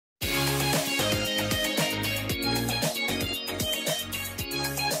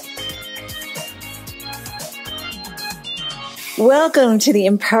Welcome to the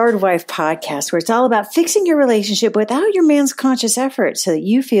Empowered Wife podcast, where it's all about fixing your relationship without your man's conscious effort so that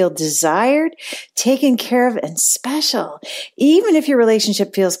you feel desired, taken care of, and special, even if your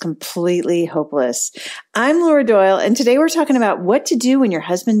relationship feels completely hopeless. I'm Laura Doyle, and today we're talking about what to do when your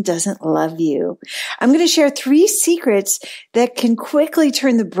husband doesn't love you. I'm going to share 3 secrets that can quickly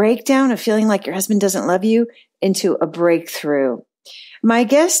turn the breakdown of feeling like your husband doesn't love you into a breakthrough. My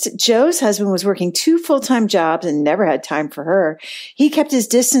guest, Joe's husband, was working 2 full-time jobs and never had time for her. He kept his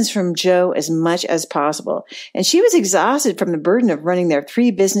distance from Joe as much as possible, and she was exhausted from the burden of running their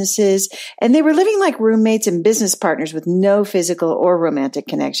 3 businesses, and they were living like roommates and business partners with no physical or romantic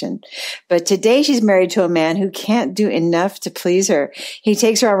connection. But today she's married to a man who can't do enough to please her. He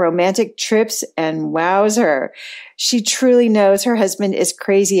takes her on romantic trips and wows her. She truly knows her husband is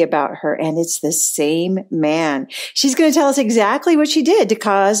crazy about her, and it's the same man. She's going to tell us exactly what she did to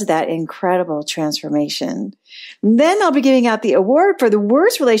cause that incredible transformation. Then I'll be giving out the award for the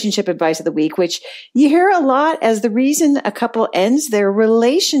worst relationship advice of the week, which you hear a lot as the reason a couple ends their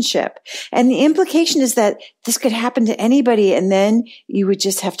relationship. And the implication is that this could happen to anybody, and then you would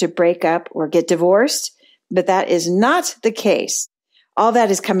just have to break up or get divorced. But that is not the case. All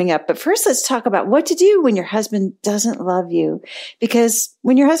that is coming up. But first, let's talk about what to do when your husband doesn't love you. Because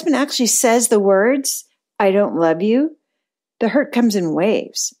when your husband actually says the words, "I don't love you," the hurt comes in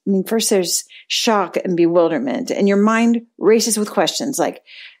waves. I mean, first there's shock and bewilderment, and your mind races with questions like,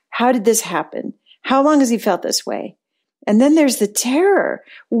 how did this happen? How long has he felt this way? And then there's the terror.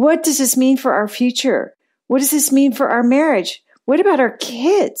 What does this mean for our future? What does this mean for our marriage? What about our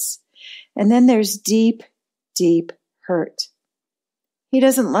kids? And then there's deep, deep hurt. He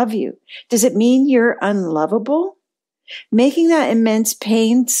doesn't love you. Does it mean you're unlovable? Making that immense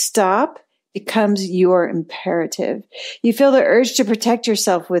pain stop becomes your imperative. You feel the urge to protect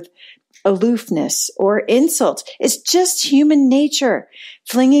yourself with aloofness or insult. It's just human nature.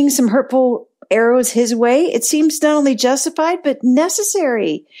 Flinging some hurtful arrows his way, it seems not only justified, but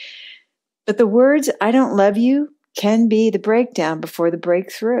necessary. But the words, "I don't love you," can be the breakdown before the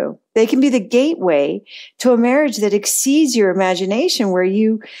breakthrough. They can be the gateway to a marriage that exceeds your imagination, where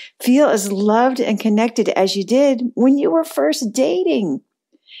you feel as loved and connected as you did when you were first dating.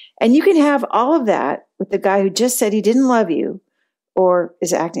 And you can have all of that with the guy who just said he didn't love you or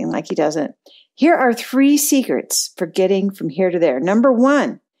is acting like he doesn't. Here are 3 secrets for getting from here to there. Number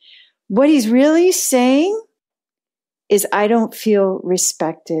 1, what he's really saying is, "I don't feel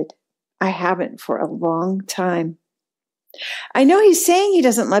respected. I haven't for a long time." I know he's saying he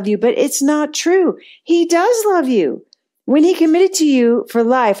doesn't love you, but it's not true. He does love you. When he committed to you for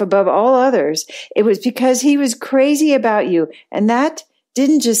life above all others, it was because he was crazy about you. And that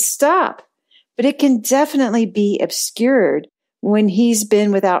didn't just stop, but it can definitely be obscured when he's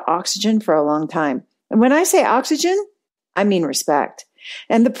been without oxygen for a long time. And when I say oxygen, I mean respect.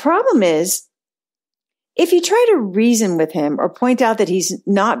 And the problem is, if you try to reason with him or point out that he's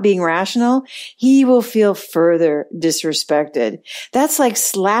not being rational, he will feel further disrespected. That's like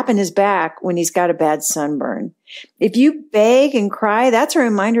slapping his back when he's got a bad sunburn. If you beg and cry, that's a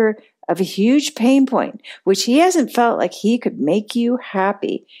reminder of a huge pain point, which he hasn't felt like he could make you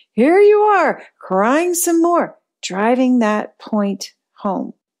happy. Here you are, crying some more, driving that point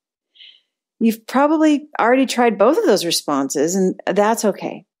home. You've probably already tried both of those responses, and that's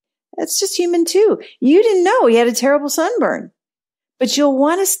okay. That's just human too. You didn't know he had a terrible sunburn. But you'll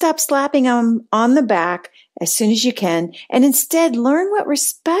want to stop slapping him on the back as soon as you can, and instead learn what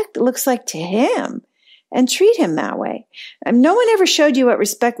respect looks like to him and treat him that way. No one ever showed you what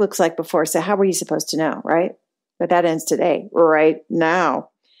respect looks like before, so how were you supposed to know, right? But that ends today, right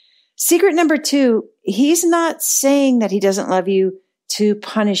now. Secret number 2, he's not saying that he doesn't love you to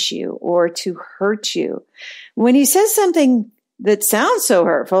punish you or to hurt you. When he says something that sounds so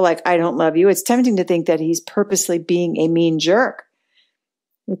hurtful, like "I don't love you," it's tempting to think that he's purposely being a mean jerk.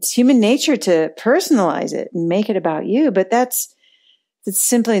 It's human nature to personalize it and make it about you, but that's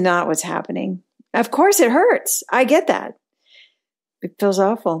simply not what's happening. Of course it hurts. I get that. It feels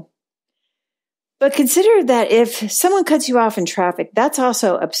awful. But consider that if someone cuts you off in traffic, that's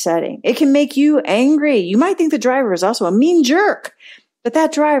also upsetting. It can make you angry. You might think the driver is also a mean jerk, but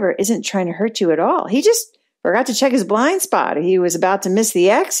that driver isn't trying to hurt you at all. He just forgot to check his blind spot. He was about to miss the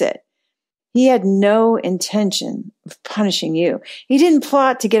exit. He had no intention of punishing you. He didn't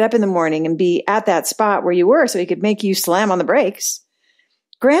plot to get up in the morning and be at that spot where you were so he could make you slam on the brakes.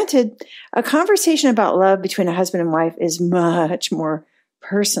 Granted, a conversation about love between a husband and wife is much more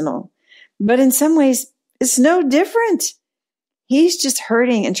personal, but in some ways, it's no different. He's just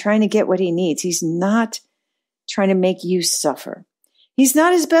hurting and trying to get what he needs. He's not trying to make you suffer. He's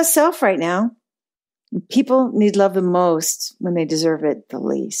not his best self right now. People need love the most when they deserve it the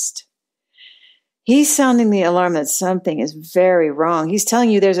least. He's sounding the alarm that something is very wrong. He's telling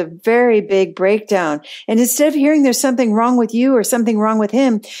you there's a very big breakdown. And instead of hearing there's something wrong with you or something wrong with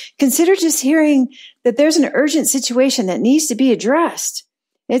him, consider just hearing that there's an urgent situation that needs to be addressed.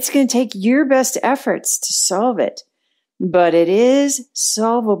 It's going to take your best efforts to solve it, but it is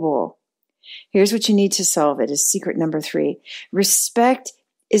solvable. Here's what you need to solve it is secret number 3. Respect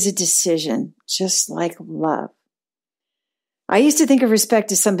is a decision, just like love. I used to think of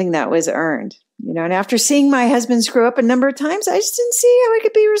respect as something that was earned. And after seeing my husband screw up a number of times, I just didn't see how I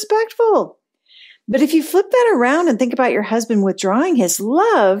could be respectful. But if you flip that around and think about your husband withdrawing his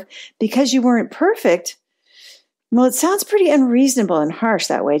love because you weren't perfect, well, it sounds pretty unreasonable and harsh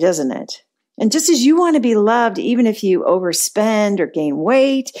that way, doesn't it? And just as you want to be loved, even if you overspend or gain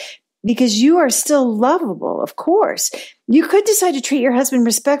weight, because you are still lovable, of course, you could decide to treat your husband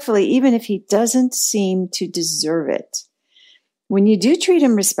respectfully, even if he doesn't seem to deserve it. When you do treat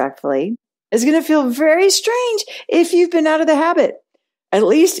him respectfully, it's going to feel very strange if you've been out of the habit. At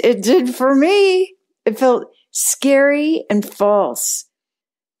least it did for me. It felt scary and false.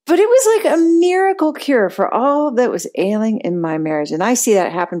 But it was like a miracle cure for all that was ailing in my marriage. And I see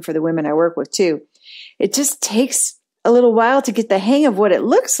that happen for the women I work with too. It just takes a little while to get the hang of what it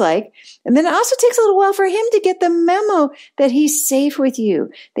looks like. And then it also takes a little while for him to get the memo that he's safe with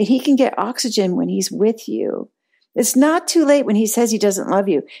you, that he can get oxygen when he's with you. It's not too late when he says he doesn't love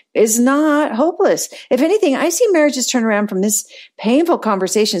you. It's not hopeless. If anything, I see marriages turn around from this painful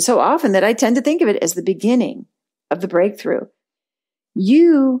conversation so often that I tend to think of it as the beginning of the breakthrough.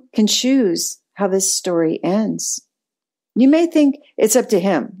 You can choose how this story ends. You may think it's up to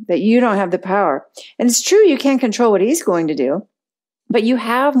him, that you don't have the power. And it's true, you can't control what he's going to do. But you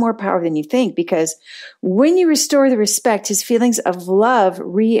have more power than you think, because when you restore the respect, his feelings of love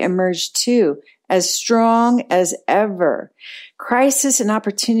re-emerge too, as strong as ever. Crisis and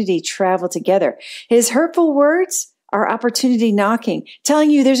opportunity travel together. His hurtful words are opportunity knocking,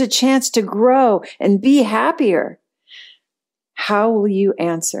 telling you there's a chance to grow and be happier. How will you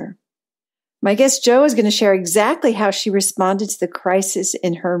answer? My guest Jo is going to share exactly how she responded to the crisis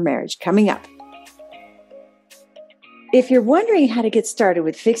in her marriage, coming up. If you're wondering how to get started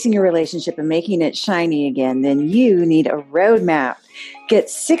with fixing your relationship and making it shiny again, then you need a roadmap. Get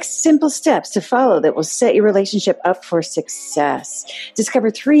 6 simple steps to follow that will set your relationship up for success.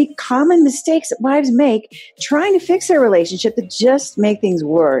 Discover 3 common mistakes that wives make trying to fix their relationship that just make things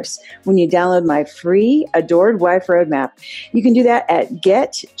worse when you download my free Adored Wife Roadmap. You can do that at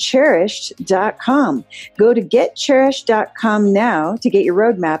getcherished.com. Go to getcherished.com now to get your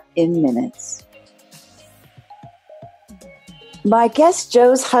roadmap in minutes. My guest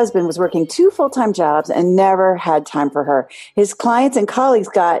Jo's husband was working 2 full-time jobs and never had time for her. His clients and colleagues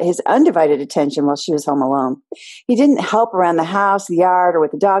got his undivided attention while she was home alone. He didn't help around the house, the yard, or with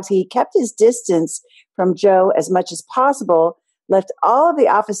the dogs. He kept his distance from Jo as much as possible, left all of the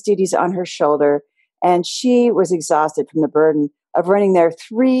office duties on her shoulder, and she was exhausted from the burden of running their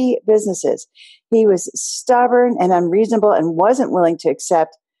 3 businesses. He was stubborn and unreasonable and wasn't willing to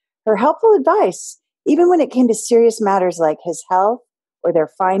accept her helpful advice, even when it came to serious matters like his health or their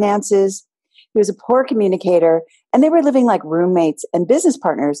finances. He was a poor communicator, and they were living like roommates and business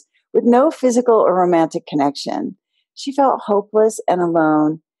partners with no physical or romantic connection. She felt hopeless and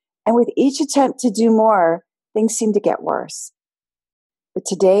alone, and with each attempt to do more, things seemed to get worse. But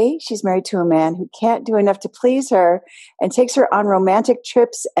today, she's married to a man who can't do enough to please her and takes her on romantic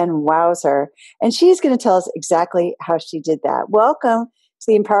trips and wows her. And she's going to tell us exactly how she did that. Welcome to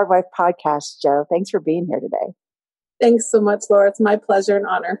the Empowered Wife Podcast, Jo. Thanks for being here today. Thanks so much, Laura. It's my pleasure and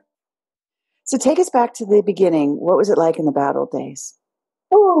honor. So take us back to the beginning. What was it like in the bad old days?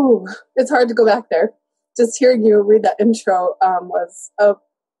 Oh, it's hard to go back there. Just hearing you read that intro was a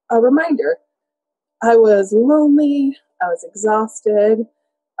reminder. I was lonely. I was exhausted.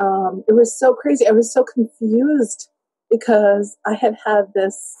 It was so crazy. I was so confused because I had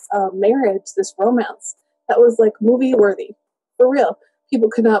this marriage, this romance that was like movie worthy, for real. People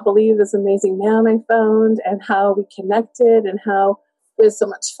could not believe this amazing man I found and how we connected and how we had so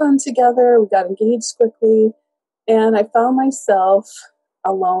much fun together. We got engaged quickly. And I found myself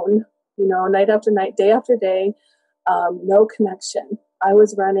alone, night after night, day after day, no connection. I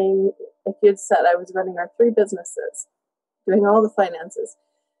was running, like you had said, I was running our 3 businesses, doing all the finances,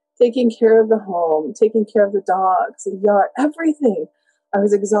 taking care of the home, taking care of the dogs, the yard, everything. I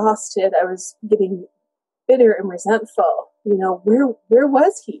was exhausted. I was getting bitter and resentful. Where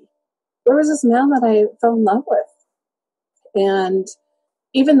was he? Where was this man that I fell in love with? And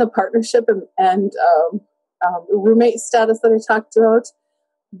even the partnership and roommate status that I talked about,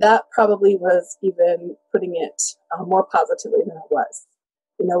 that probably was even putting it more positively than it was.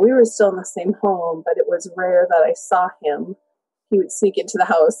 We were still in the same home, but it was rare that I saw him. He would sneak into the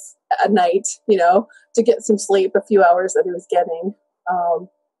house at night, to get some sleep, a few hours that he was getting.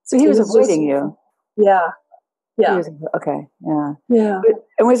 So he was avoiding you. Yeah. Yeah. Okay. Yeah. Yeah.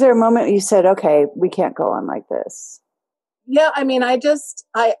 And was there a moment you said, okay, we can't go on like this? Yeah. I mean, I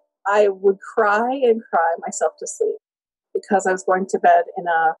would cry and cry myself to sleep because I was going to bed in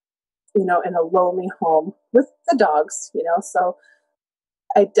a lonely home with the dogs, so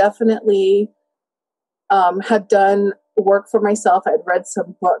I definitely had done work for myself. I'd read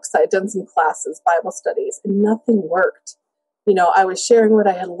some books. I had done some classes, Bible studies, and nothing worked. I was sharing what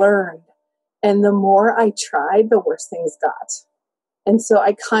I had learned. And the more I tried, the worse things got. And so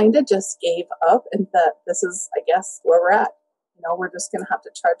I kind of just gave up and that this is, I guess, where we're at. We're just going to have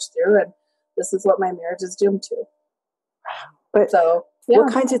to trudge through, and this is what my marriage is doomed to. But so, yeah.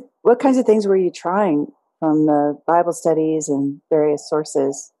 What kinds of things were you trying from the Bible studies and various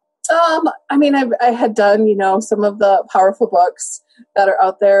sources? I mean, I had done, some of the powerful books that are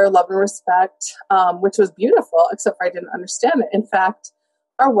out there, Love and Respect, which was beautiful, except for I didn't understand it. In fact,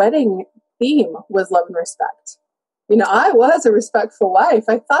 our wedding theme was love and respect. I was a respectful wife.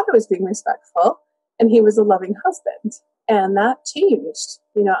 I thought I was being respectful, and he was a loving husband. And that changed,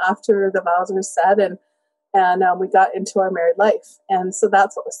 after the vows were said and we got into our married life. And so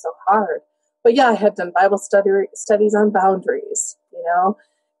that's what was so hard. But yeah, I had done Bible studies on boundaries,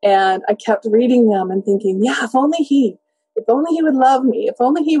 and I kept reading them and thinking, yeah, if only he would love me, if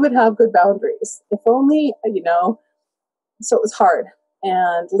only he would have good boundaries, if only, so it was hard.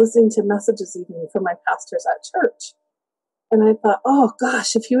 And listening to messages even from my pastors at church. And I thought, oh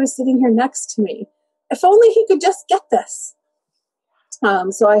gosh, if he was sitting here next to me, if only he could just get this.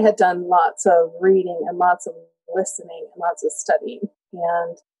 So I had done lots of reading and lots of listening and lots of studying.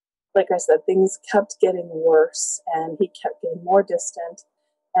 And like I said, things kept getting worse and he kept getting more distant.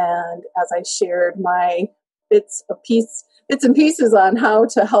 And as I shared my bits and pieces on how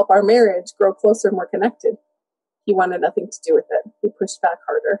to help our marriage grow closer and more connected, he wanted nothing to do with it. He pushed back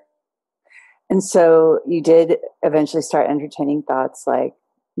harder. And so you did eventually start entertaining thoughts like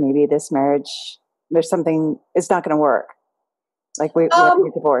maybe this marriage, there's something, it's not going to work. Like we have to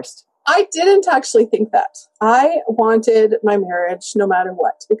get divorced. I didn't actually think that. I wanted my marriage no matter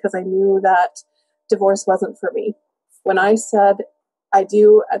what, because I knew that divorce wasn't for me. When I said I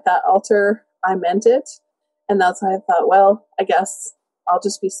do at that altar, I meant it. And that's why I thought, well, I guess I'll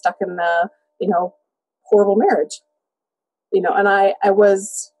just be stuck in a, horrible marriage. And I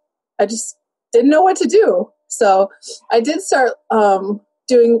just didn't know what to do. So I did start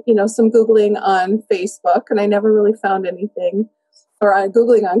doing, some Googling on Facebook, and I never really found anything, or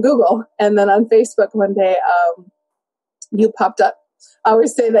Googling on Google. And then on Facebook one day, you popped up. I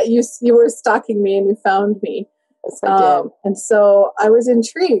always say that you were stalking me and you found me. Yes, I did. And so I was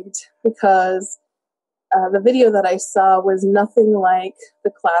intrigued because the video that I saw was nothing like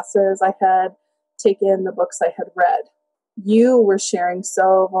the classes I had taken, the books I had read. You were sharing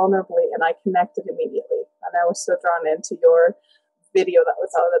so vulnerably, and I connected immediately. And I was so drawn into your video that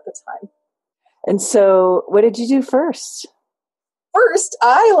was out at the time. And so what did you do first? First,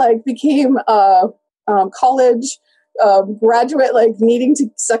 I became a college graduate, needing to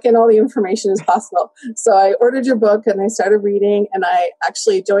suck in all the information as possible. So I ordered your book and I started reading, and I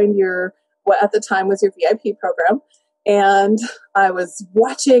actually joined what at the time was your VIP program. And I was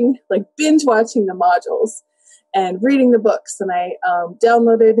binge watching the modules and reading the books. And I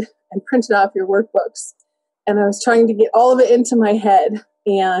downloaded and printed off your workbooks. And I was trying to get all of it into my head.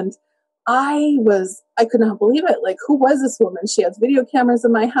 And I could not believe it. Who was this woman? She has video cameras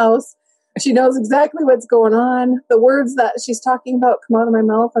in my house. She knows exactly what's going on. The words that she's talking about come out of my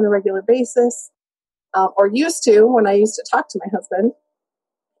mouth on a regular basis, or used to when I used to talk to my husband.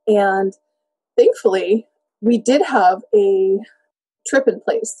 And thankfully, we did have a trip in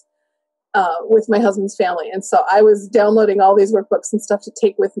place with my husband's family. And so I was downloading all these workbooks and stuff to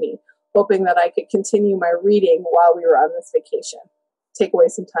take with me, hoping that I could continue my reading while we were on this vacation, take away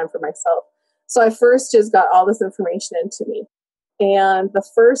some time for myself. So I first just got all this information into me. And the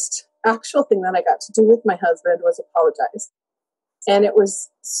first actual thing that I got to do with my husband was apologize. And it was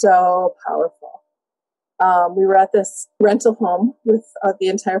so powerful. We were at this rental home with the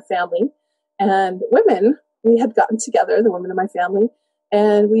entire family. And we had gotten together, the women in my family,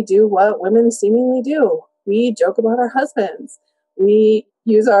 and we do what women seemingly do. We joke about our husbands. We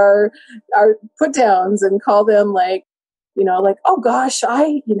use our put downs and call them oh gosh,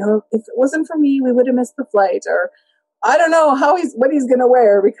 if it wasn't for me, we would have missed the flight, or I don't know what he's going to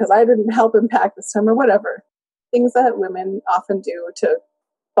wear because I didn't help him pack this time, or whatever. Things that women often do to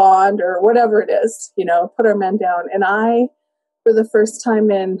bond or whatever it is, put our men down. And I, for the first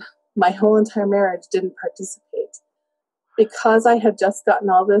time in my whole entire marriage, didn't participate. Because I had just gotten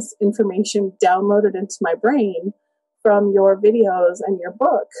all this information downloaded into my brain from your videos and your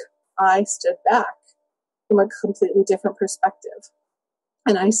book, I stood back from a completely different perspective.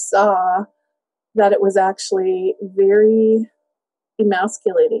 And I saw that it was actually very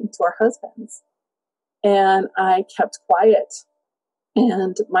emasculating to our husbands. And I kept quiet.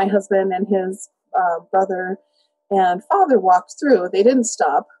 And my husband and his brother and father walked through. They didn't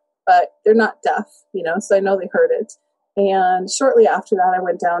stop, but they're not deaf, so I know they heard it. And shortly after that, I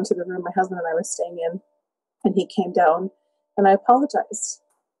went down to the room my husband and I were staying in, and he came down, and I apologized.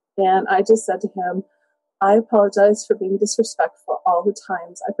 And I just said to him, I apologize for being disrespectful all the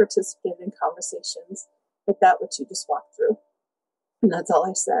times I participated in conversations like that which you just walked through. And that's all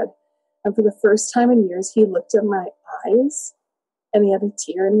I said. And for the first time in years, he looked at my eyes, and he had a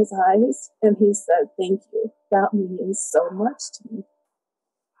tear in his eyes, and he said, thank you. That means so much to me.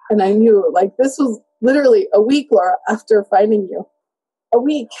 And I knew, this was literally a week, Laura, after finding you. A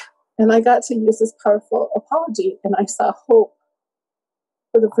week. And I got to use this powerful apology, and I saw hope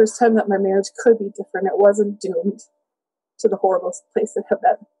for the first time that my marriage could be different. It wasn't doomed to the horrible place it had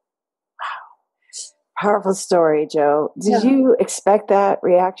been. Powerful story, Jo. Did you expect that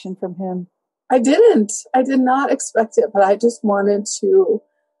reaction from him? I didn't. I did not expect it, but I just wanted to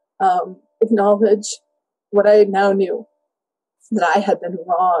acknowledge what I now knew, that I had been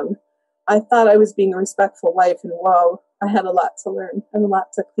wrong. I thought I was being a respectful wife, and whoa, I had a lot to learn and a lot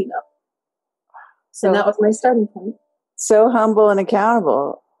to clean up. And that was my starting point. So humble and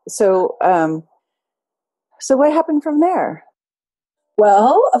accountable. So what happened from there?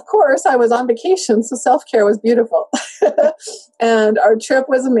 Well, of course, I was on vacation, so self-care was beautiful. And our trip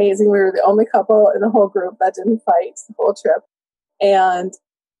was amazing. We were the only couple in the whole group that didn't fight the whole trip. And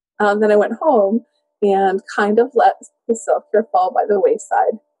then I went home and kind of let the self-care fall by the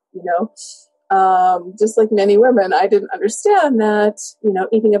wayside, just like many women. I didn't understand that,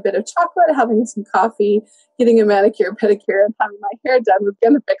 eating a bit of chocolate, having some coffee, getting a manicure, pedicure, and having my hair done was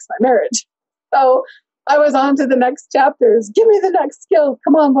going to fix my marriage. So I was on to the next chapters. Give me the next skills.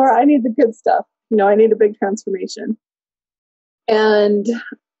 Come on, Laura, I need the good stuff. I need a big transformation. And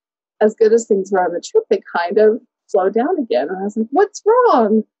as good as things were on the trip, they kind of slowed down again. And I was like, what's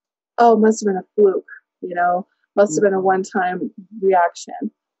wrong? Oh, must have been a fluke, must have been a one-time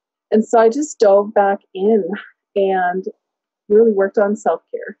reaction. And so I just dove back in and really worked on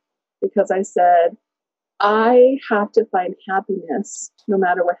self-care, because I said, I have to find happiness no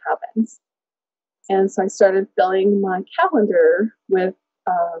matter what happens. And so I started filling my calendar with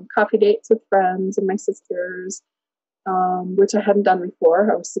coffee dates with friends and my sisters, which I hadn't done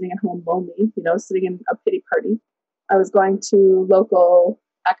before. I was sitting at home lonely, sitting in a pity party. I was going to local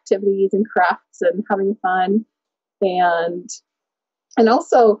activities and crafts and having fun. And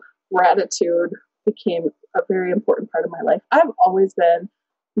also gratitude became a very important part of my life. I've always been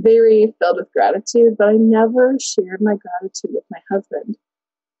very filled with gratitude, but I never shared my gratitude with my husband.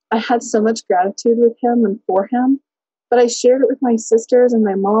 I had so much gratitude with him and for him, but I shared it with my sisters and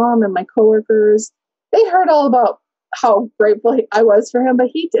my mom and my coworkers. They heard all about how grateful I was for him, but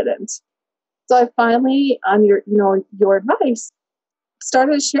he didn't. So I finally, on your advice,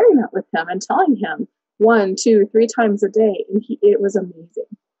 started sharing that with him and telling him 1, 2, 3 times a day. And it was amazing.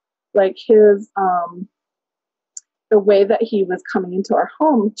 Like his, the way that he was coming into our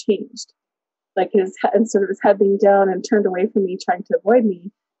home changed. Like instead of his head being down and turned away from me, trying to avoid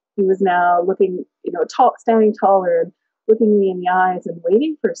me, he was now looking, standing taller and looking me in the eyes and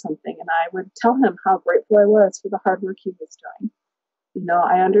waiting for something. And I would tell him how grateful I was for the hard work he was doing.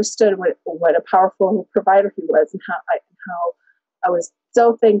 I understood what a powerful provider he was, and how I was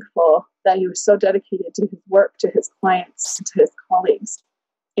so thankful that he was so dedicated to his work, to his clients, to his colleagues.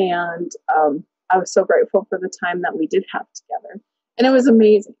 And I was so grateful for the time that we did have together. And it was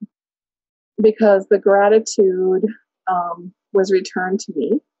amazing because the gratitude was returned to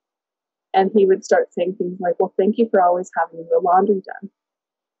me. And he would start saying things like, well, thank you for always having the laundry done.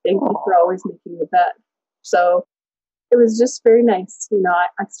 Thank you for always making the bed. So it was just very nice.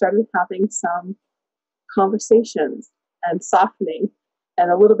 I started having some conversations and softening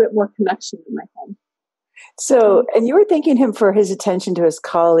and a little bit more connection in my home. So, and you were thanking him for his attention to his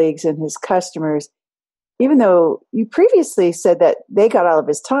colleagues and his customers, even though you previously said that they got all of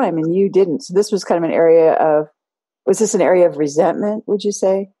his time and you didn't. So this was kind of was this an area of resentment, would you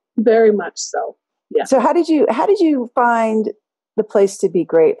say? Very much so. Yeah. So how did you find the place to be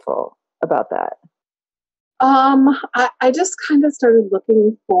grateful about that? I just kind of started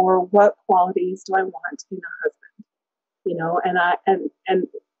looking for what qualities do I want in a husband. and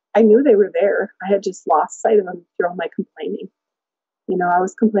I knew they were there. I had just lost sight of them through all my complaining. I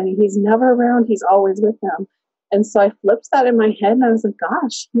was complaining, he's never around, he's always with them. And so I flipped that in my head and I was like,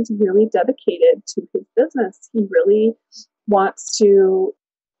 gosh, he's really dedicated to his business. He really wants to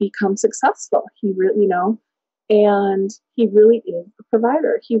become successful. He really, and he really is a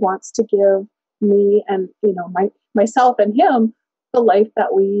provider. He wants to give me and, myself and him the life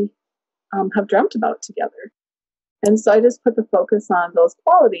that we have dreamt about together. And so I just put the focus on those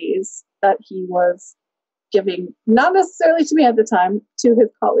qualities that he was giving, not necessarily to me at the time, to his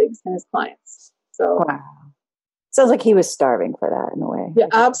colleagues and his clients. So, wow. Sounds like he was starving for that in a way. Yeah,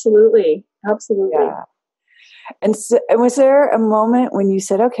 absolutely. Absolutely. Yeah. And so, was there a moment when you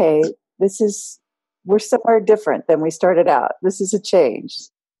said, okay, we're somewhere different than we started out. This is a change.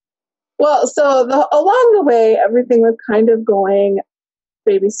 Well, so along the way, everything was kind of going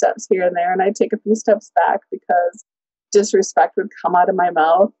baby steps here and there. And I'd take a few steps back because disrespect would come out of my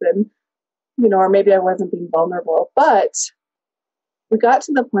mouth and, or maybe I wasn't being vulnerable. But we got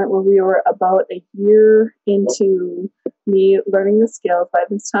to the point where we were about a year into me learning the skills. By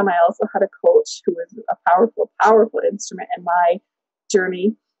this time, I also had a coach who was a powerful, powerful instrument in my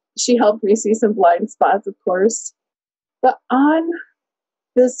journey. She helped me see some blind spots, of course. But on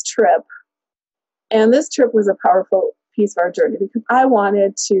this trip, and this trip was a powerful piece of our journey because I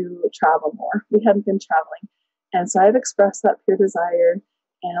wanted to travel more. We hadn't been traveling. And so I had expressed that pure desire.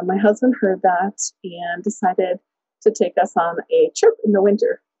 And my husband heard that and decided to take us on a trip in the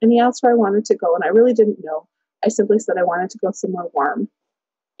winter. And he asked where I wanted to go. And I really didn't know. I simply said I wanted to go somewhere warm.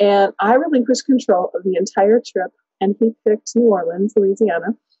 And I relinquished control of the entire trip. And he picked New Orleans, Louisiana.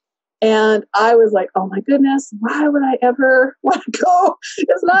 And I was like, oh my goodness, why would I ever want to go?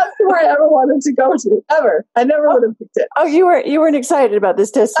 It's not where I ever wanted to go to, ever. I never would have picked it. Oh, you weren't excited about this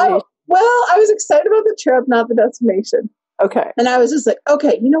destination? Oh, well, I was excited about the trip, not the destination. Okay. And I was just like,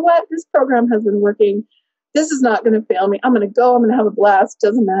 okay, you know what? This program has been working. This is not going to fail me. I'm going to go. I'm going to have a blast.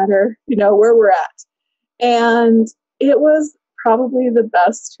 Doesn't matter, where we're at. And it was probably the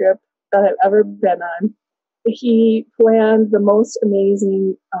best trip that I've ever been on. He planned the most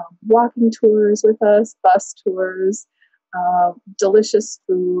amazing walking tours with us, bus tours, delicious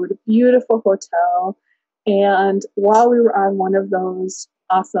food, beautiful hotel. And while we were on one of those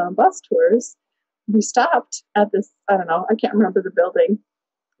awesome bus tours, we stopped at this, I don't know, I can't remember the building,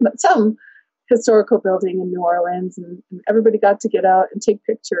 but some historical building in New Orleans. And everybody got to get out and take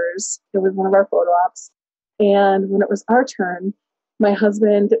pictures. It was one of our photo ops. And when it was our turn, my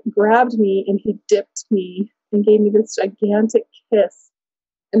husband grabbed me and he dipped me and gave me this gigantic kiss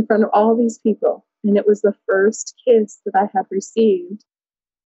in front of all these people. And it was the first kiss that I had received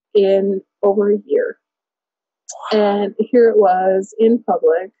in over a year. And here it was in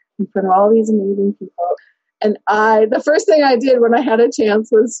public in front of all these amazing people. And the first thing I did when I had a chance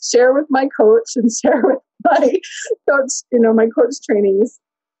was share with my coach and share with my coach, my coach trainees.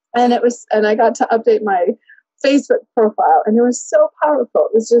 And I got to update my Facebook profile, and it was so powerful.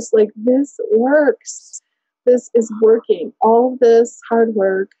 It was just like, this works. This is working. All of this hard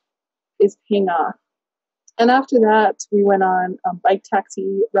work is paying off. And after that, we went on bike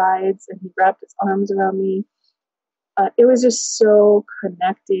taxi rides, and he wrapped his arms around me. It was just so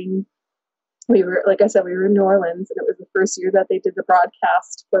connecting. We were, like I said, we were in New Orleans, and it was the first year that they did the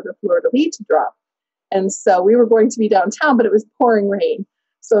broadcast for the Fleur-de-Lis to drop. And so we were going to be downtown, but it was pouring rain.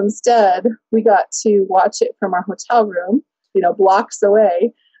 So instead, we got to watch it from our hotel room, blocks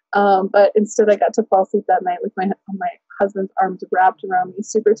away. But instead, I got to fall asleep that night with my husband's arms wrapped around me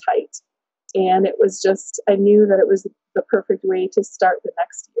super tight. And it was just, I knew that it was the perfect way to start the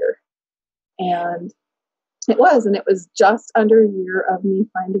next year. And it was just under a year of me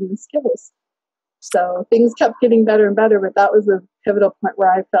finding the skills. So things kept getting better and better, but that was a pivotal point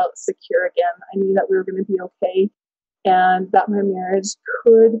where I felt secure again. I knew that we were going to be okay and that my marriage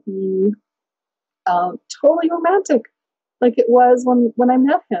could be totally romantic like it was when I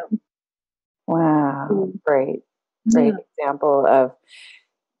met him. Wow. Great example of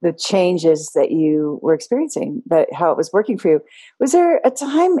the changes that you were experiencing, but how it was working for you. Was there a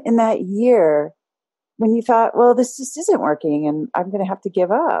time in that year when you thought, well, this just isn't working and I'm going to have to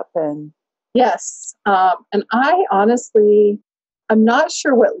give up? And yes. And I honestly, I'm not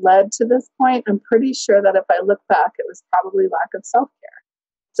sure what led to this point. I'm pretty sure that if I look back, it was probably lack of self-care.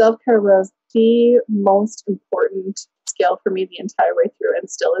 Self-care was the most important skill for me the entire way through and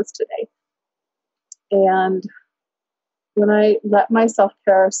still is today. And when I let my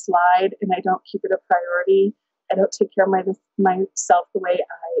self-care slide and I don't keep it a priority, I don't take care of myself the way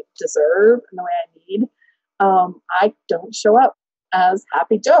I deserve and the way I need, I don't show up as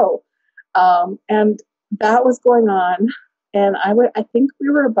Happy Joe. And that was going on. And I think we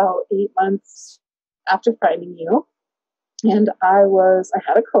were about 8 months after finding you. And I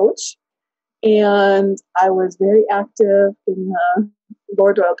had a coach, and I was very active in the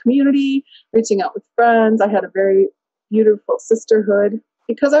Lord Doyle community, reaching out with friends. I had a very beautiful sisterhood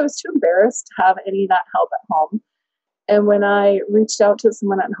because I was too embarrassed to have any of that help at home. And when I reached out to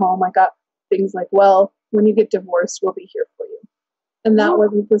someone at home, I got things like, well, when you get divorced, we'll be here for you. And that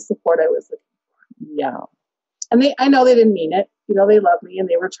wasn't the support I was looking for. Yeah. And I know they didn't mean it. They love me and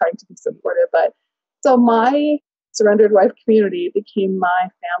they were trying to be supportive. But so my Surrendered Wife community became my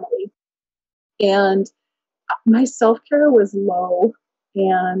family. And my self-care was low.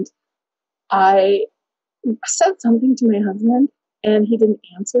 And I said something to my husband and he didn't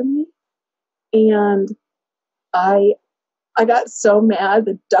answer me. And I got so mad,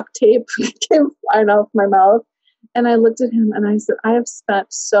 the duct tape came flying off my mouth. And I looked at him and I said, I have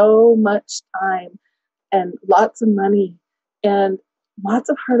spent so much time and lots of money and lots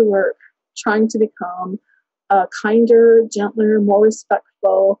of hard work trying to become a kinder, gentler, more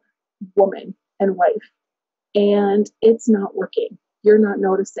respectful woman and wife. And it's not working. You're not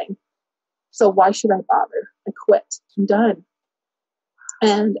noticing. So why should I bother? I quit. I'm done.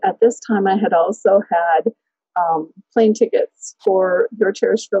 And at this time, I had also had plane tickets for your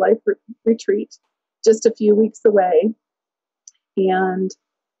Cherish for Life retreat just a few weeks away. And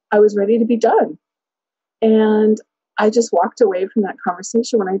I was ready to be done. And I just walked away from that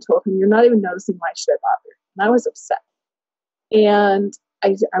conversation when I told him, you're not even noticing, why should I bother? And I was upset. And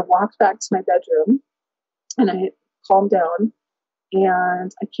I walked back to my bedroom and I calmed down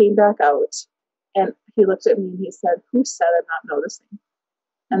and I came back out and he looked at me and he said, who said I'm not noticing?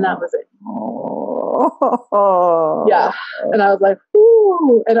 And that was it. Oh. Yeah. And I was like,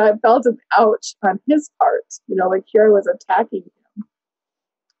 ooh. And I felt an ouch on his part, like here I was attacking him.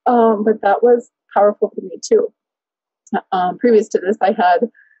 But that was powerful for me too. Previous to this, I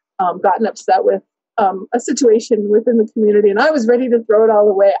had gotten upset with a situation within the community and I was ready to throw it all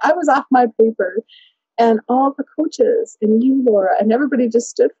away. I was off my paper and all the coaches and you, Laura, and everybody just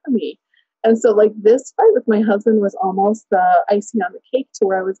stood for me. And so like this fight with my husband was almost the icing on the cake to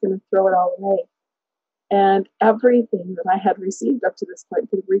where I was going to throw it all away. And everything that I had received up to this point,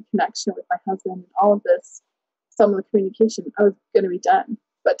 the reconnection with my husband and all of this, some of the communication, I was going to be done.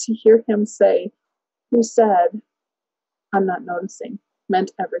 But to hear him say, who said, I'm not noticing,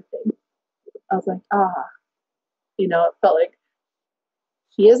 meant everything. I was like, it felt like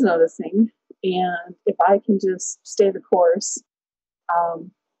he is noticing. And if I can just stay the course,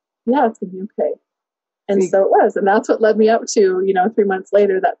 it's going to be okay. And so it was. And that's what led me up to, 3 months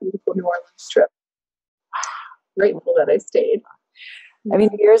later, that beautiful New Orleans trip. Grateful that I stayed. I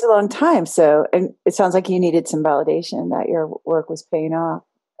mean, a year is a long time. So, and it sounds like you needed some validation that your work was paying off.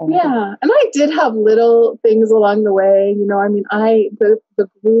 And I did have little things along the way. The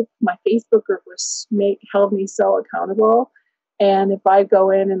group, my Facebook group held me so accountable. And if I'd go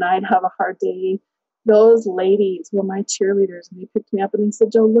in and I'd have a hard day, those ladies were my cheerleaders and they picked me up and they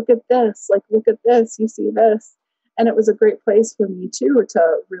said, Joe, look at this, you see this. And it was a great place for me too,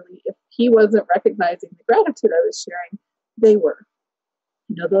 to really, if he wasn't recognizing the gratitude I was sharing, they were,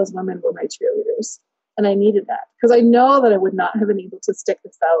 those women were my cheerleaders. And I needed that because I know that I would not have been able to stick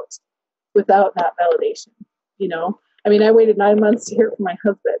this out without that validation. I waited 9 months to hear from my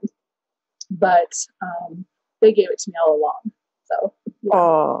husband, but they gave it to me all along. So, yeah.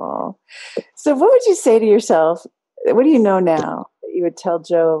 Oh, so what would you say to yourself? What do you know now that you would tell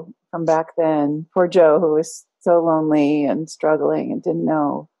Joe from back then? Poor Joe, who was so lonely and struggling and didn't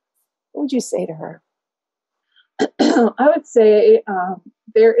know. What would you say to her? I would say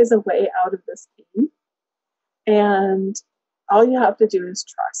there is a way out of this pain. And all you have to do is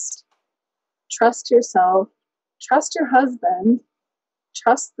trust. Trust yourself, trust your husband,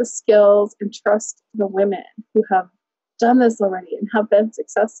 trust the skills, and trust the women who have done this already and have been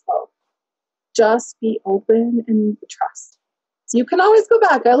successful. Just be open and trust. So you can always go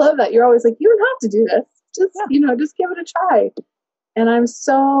back. I love that. You're always like, you don't have to do this. Just give it a try. And I'm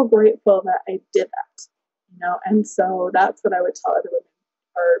so grateful that I did that, and so that's what I would tell other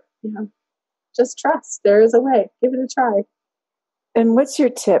women, just trust. There is a way. Give it a try. And what's your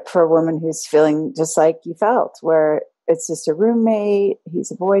tip for a woman who's feeling just like you felt, where it's just a roommate,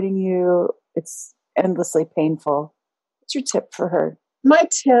 he's avoiding you, it's endlessly painful? What's your tip for her? My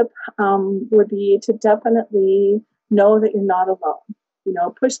tip would be to definitely know that you're not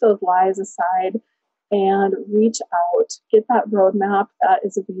alone. Push those lies aside and reach out. Get that roadmap that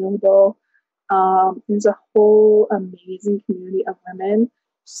is available. There's a whole amazing community of women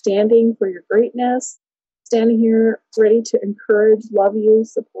standing for your greatness, standing here ready to encourage, love you,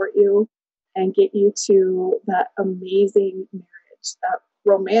 support you. and get you to that amazing marriage, that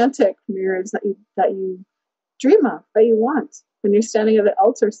romantic marriage that you dream of, that you want when you're standing at the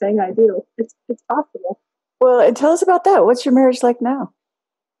altar saying, I do. It's possible. Well, and tell us about that. What's your marriage like now?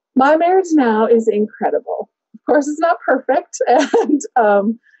 My marriage now is incredible. Of course, it's not perfect. And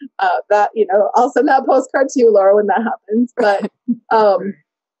that, I'll send that postcard to you, Laura, when that happens. But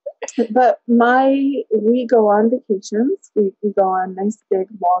we go on vacations. We go on nice, big,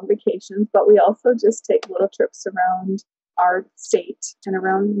 long vacations, but we also just take little trips around our state and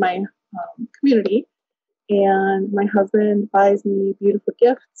around my community. And my husband buys me beautiful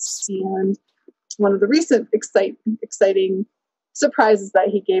gifts. And one of the recent exciting surprises that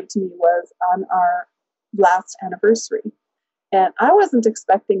he gave to me was on our last anniversary. And I wasn't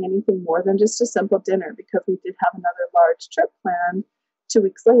expecting anything more than just a simple dinner, because we did have another large trip planned 2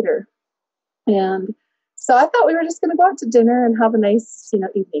 weeks later. And so I thought we were just going to go out to dinner and have a nice,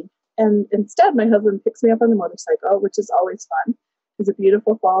 evening. And instead, my husband picks me up on the motorcycle, which is always fun. It was a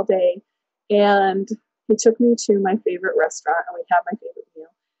beautiful fall day. And he took me to my favorite restaurant, and we had my favorite meal.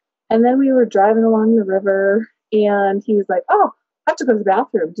 And then we were driving along the river, and he was like, oh, I have to go to the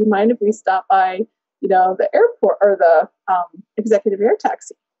bathroom. Do you mind if we stop by, the airport or the executive air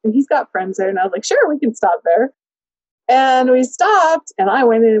taxi? And he's got friends there. And I was like, sure, we can stop there. And we stopped, and I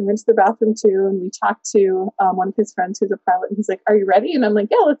went in and went to the bathroom too. And we talked to one of his friends who's a pilot. And he's like, are you ready? And I'm like,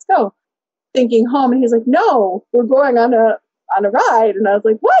 yeah, let's go. Thinking home. And he's like, no, we're going on a ride. And I was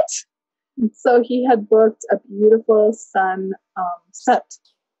like, what? And so he had booked a beautiful sunset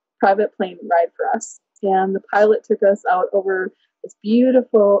private plane ride for us. And the pilot took us out over this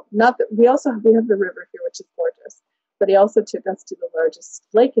beautiful, we have the river here, which is gorgeous, but he also took us to the largest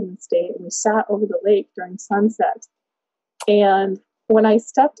lake in the state, and we sat over the lake during sunset. And when I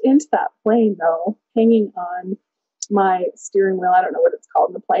stepped into that plane, though, hanging on my steering wheel, I don't know what it's called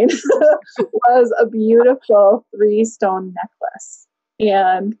in the plane, was a beautiful 3-stone necklace.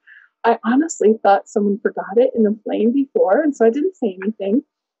 And I honestly thought someone forgot it in the plane before, and so I didn't say anything.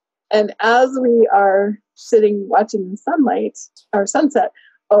 And as we are sitting watching the sunset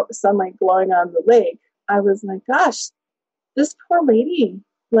glowing on the lake, I was like, gosh, this poor lady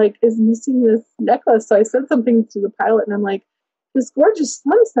is missing this necklace. So I said something to the pilot, and I'm like, this gorgeous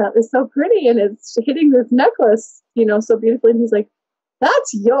sunset is so pretty, and it's hitting this necklace, so beautifully. And he's like,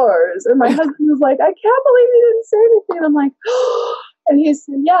 that's yours. And my husband was like, I can't believe you didn't say anything. And I'm like, oh. And he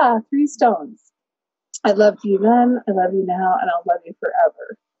said, yeah, 3 stones. I loved you then, I love you now, and I'll love you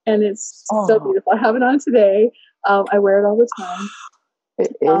forever. And it's so beautiful. I have it on today. I wear it all the time.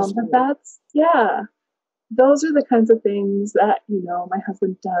 It is. But those are the kinds of things that, my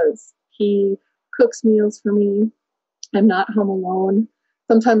husband does. He cooks meals for me. I'm not home alone.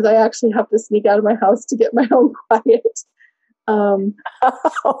 Sometimes I actually have to sneak out of my house to get my own quiet.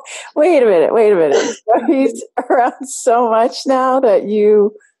 Wait a minute. So he's around so much now that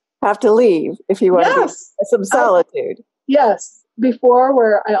you have to leave if you want to get some solitude. Yes. Before,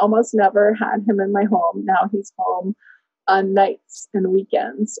 where I almost never had him in my home, now he's home on nights and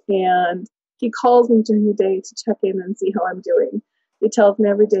weekends. And he calls me during the day to check in and see how I'm doing. He tells me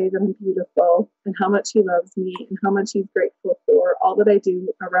every day that I'm beautiful and how much he loves me and how much he's grateful for all that I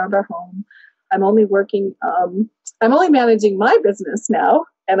do around our home. I'm only managing my business now,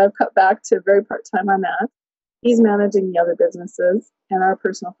 and I've cut back to very part-time on that. He's managing the other businesses and our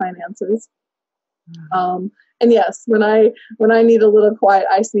personal finances. And yes, when I need a little quiet,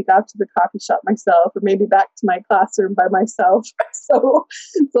 I sneak off to the coffee shop myself, or maybe back to my classroom by myself, so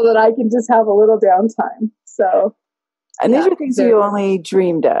that I can just have a little downtime. So, and these are things you only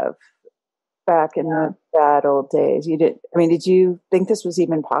dreamed of back in the bad old days. Did you think this was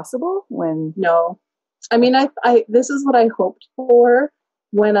even possible when? No, I this is what I hoped for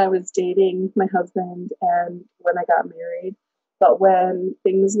when I was dating my husband and when I got married. But when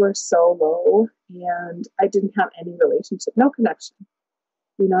things were so low and I didn't have any relationship, no connection,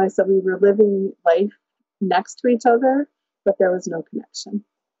 I said we were living life next to each other, but there was no connection.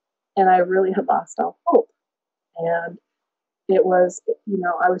 And I really had lost all hope. And it was,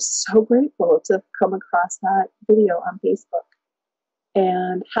 I was so grateful to come across that video on Facebook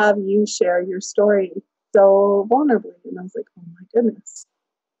and have you share your story so vulnerably. And I was like, oh my goodness,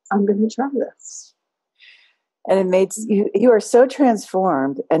 I'm going to try this. And it made you are so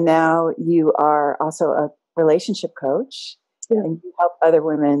transformed, and now you are also a relationship coach, and you help other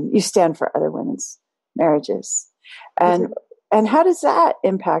women. You stand for other women's marriages, and how does that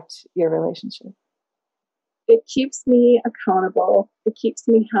impact your relationship? It keeps me accountable. It keeps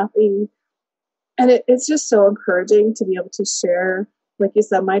me happy, and it's just so encouraging to be able to share, like you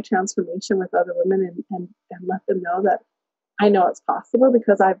said, my transformation with other women, and let them know that I know it's possible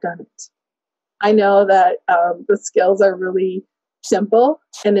because I've done it. I know that the skills are really simple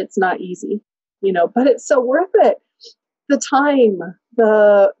and it's not easy, but it's so worth it. The time,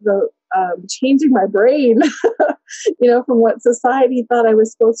 the changing my brain, from what society thought I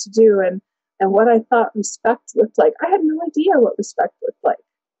was supposed to do and what I thought respect looked like. I had no idea what respect looked like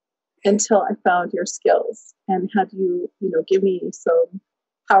until I found your skills and had you, give me some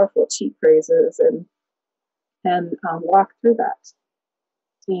powerful cheat phrases and walk through that.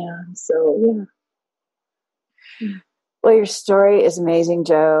 And so, yeah. Well, your story is amazing,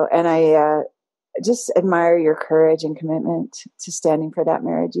 Jo. And I just admire your courage and commitment to standing for that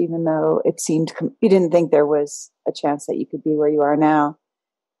marriage, even though it seemed you didn't think there was a chance that you could be where you are now.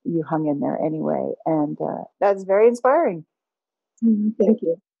 You hung in there anyway. And that's very inspiring. Thank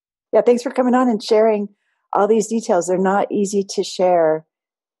you. Yeah, thanks for coming on and sharing all these details. They're not easy to share.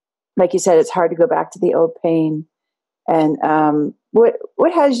 Like you said, it's hard to go back to the old pain. And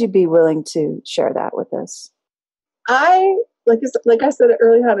what has you be willing to share that with us? Like I said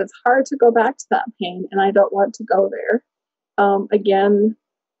earlier on, it's hard to go back to that pain, and I don't want to go there again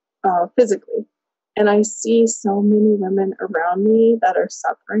physically. And I see so many women around me that are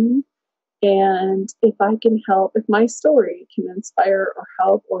suffering. And if I can help, if my story can inspire or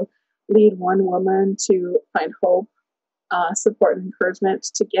help or lead one woman to find hope, support, and encouragement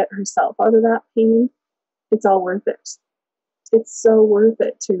to get herself out of that pain, it's all worth it. It's so worth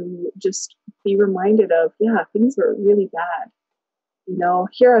it to just be reminded of, yeah, things were really bad.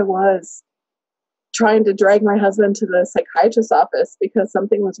 Here I was trying to drag my husband to the psychiatrist's office because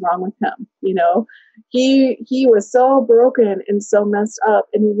something was wrong with him. He was so broken and so messed up,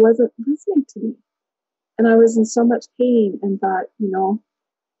 and he wasn't listening to me. And I was in so much pain and thought,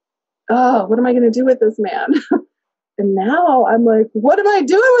 oh, what am I going to do with this man? And now I'm like, what am I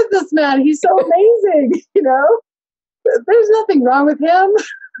doing with this man? He's so amazing. There's nothing wrong with him.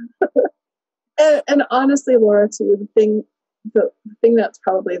 and honestly, Laura, too, the thing that's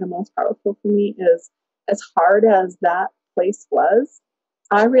probably the most powerful for me is, as hard as that place was,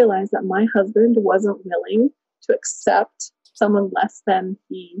 I realized that my husband wasn't willing to accept someone less than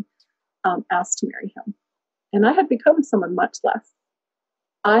he asked to marry him. And I had become someone much less.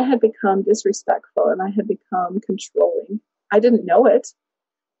 I had become disrespectful and I had become controlling. I didn't know it.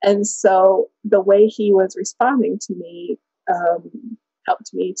 And so the way he was responding to me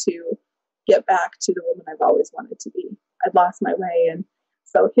helped me to get back to the woman I've always wanted to be. I'd lost my way. And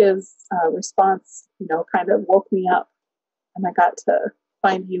so his response, kind of woke me up, and I got to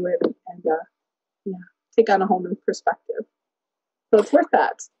find you and take on a whole new perspective. So it's worth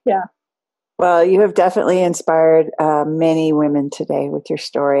that. Yeah. Well, you have definitely inspired many women today with your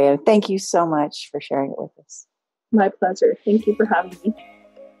story. And thank you so much for sharing it with us. My pleasure. Thank you for having me.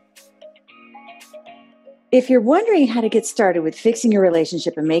 If you're wondering how to get started with fixing your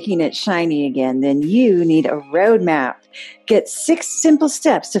relationship and making it shiny again, then you need a roadmap. Get 6 simple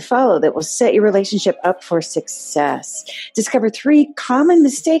steps to follow that will set your relationship up for success. Discover 3 common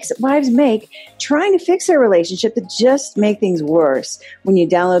mistakes that wives make trying to fix their relationship that just make things worse when you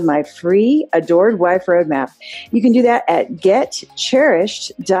download my free Adored Wife Roadmap. You can do that at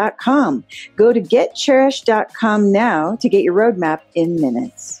getcherished.com. Go to getcherished.com now to get your roadmap in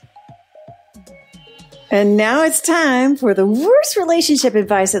minutes. And now it's time for the Worst Relationship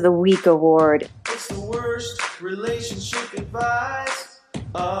Advice of the Week award. It's the worst relationship advice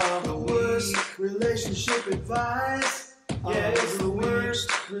of the worst relationship advice. Yeah, it's the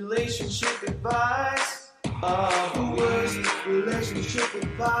worst relationship advice of the worst relationship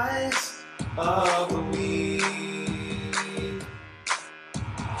advice of the week.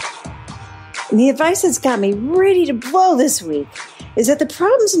 And the advice that's got me ready to blow this week is that the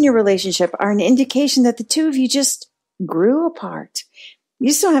problems in your relationship are an indication that the two of you just grew apart. You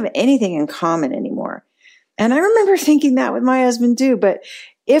just don't have anything in common anymore. And I remember thinking that with my husband too. But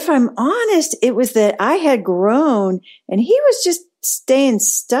if I'm honest, it was that I had grown and he was just staying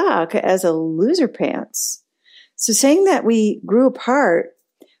stuck as a loser pants. So saying that we grew apart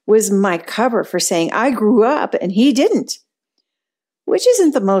was my cover for saying I grew up and he didn't, which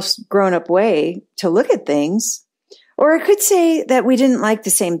isn't the most grown-up way to look at things. Or I could say that we didn't like the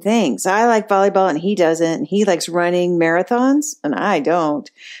same things. I like volleyball and he doesn't. He likes running marathons and I don't.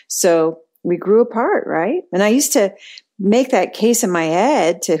 So we grew apart, right? And I used to make that case in my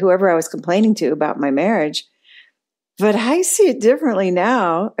head to whoever I was complaining to about my marriage. But I see it differently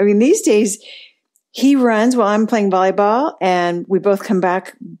now. I mean, these days he runs while I'm playing volleyball and we both come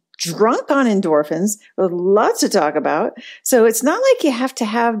back drunk on endorphins with lots to talk about. So it's not like you have to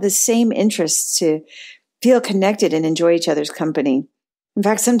have the same interests to feel connected and enjoy each other's company. In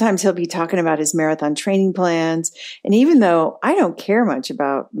fact, sometimes he'll be talking about his marathon training plans. And even though I don't care much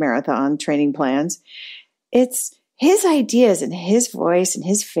about marathon training plans, it's his ideas and his voice and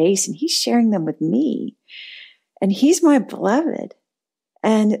his face, and he's sharing them with me. And he's my beloved.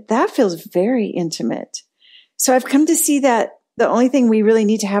 And that feels very intimate. So I've come to see that the only thing we really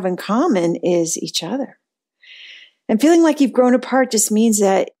need to have in common is each other. And feeling like you've grown apart just means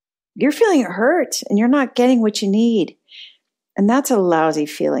that you're feeling hurt and you're not getting what you need. And that's a lousy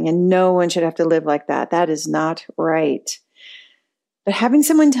feeling, and no one should have to live like that. That is not right. But having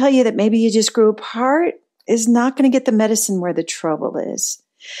someone tell you that maybe you just grew apart is not going to get the medicine where the trouble is.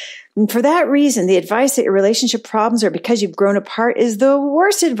 And for that reason, the advice that your relationship problems are because you've grown apart is the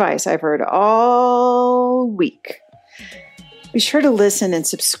worst advice I've heard all week. Be sure to listen and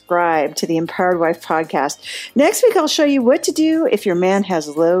subscribe to the Empowered Wife podcast. Next week, I'll show you what to do if your man has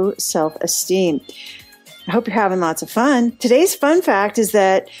low self-esteem. I hope you're having lots of fun. Today's fun fact is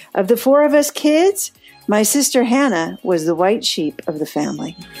that of the 4 of us kids, my sister Hannah was the white sheep of the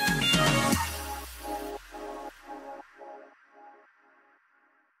family.